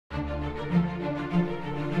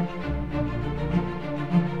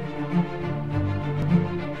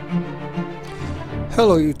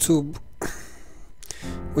Hello YouTube.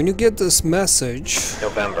 When you get this message,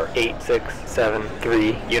 November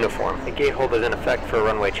 8673 uniform. The gate hold is in effect for a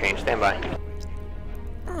runway change. Stand by.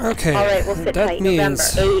 okay, Alright, we'll sit that tight.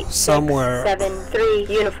 means November 8, somewhere 6, 7, 3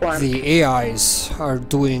 uniform. the AIs are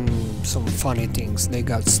doing some funny things. They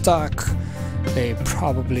got stuck, they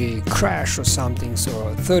probably crashed or something,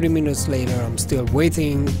 so 30 minutes later I'm still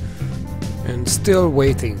waiting and still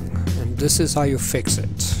waiting, and this is how you fix it.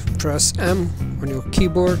 Press M on your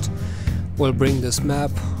keyboard, will bring this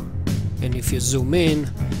map, and if you zoom in,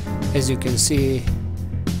 as you can see,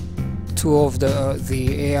 two of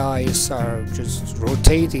the AIs are just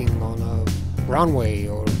rotating on a runway,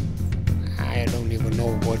 or I don't even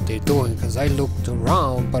know what they're doing because I looked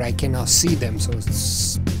around but I cannot see them, so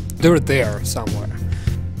they're there somewhere.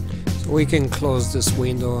 So we can close this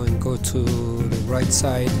window and go to the right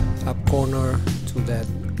side up corner to that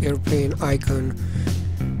airplane icon,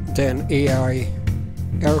 then AI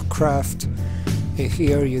aircraft, and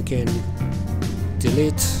here you can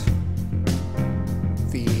delete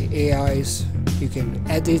the AIs. You can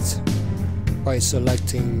edit by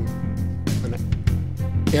selecting an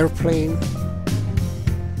airplane,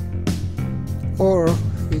 or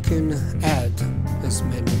you can add as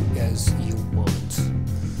many as you want.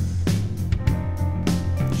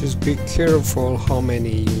 Just be careful how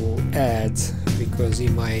many you add, because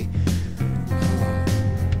it might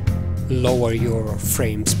lower your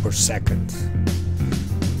frames per second.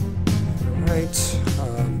 Right,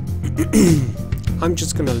 I'm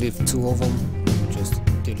just gonna leave two of them, just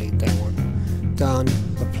delete that one. Done.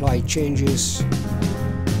 Apply changes.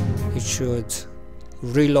 It should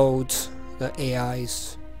reload the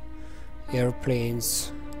AIs,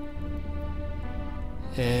 airplanes,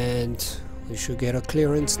 and we should get a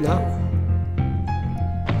clearance now.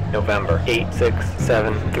 November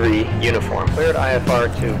 8673 uniform. Cleared IFR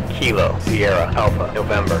to Kilo Sierra Alpha.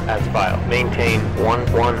 November as filed. Maintain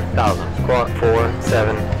 1000. Squawk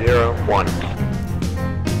 4701.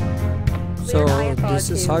 So this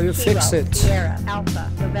is how you fix it. I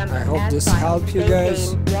hope this helped you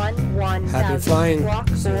guys. Happy flying.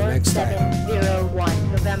 See you next time.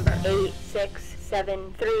 November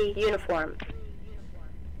 8673 uniform.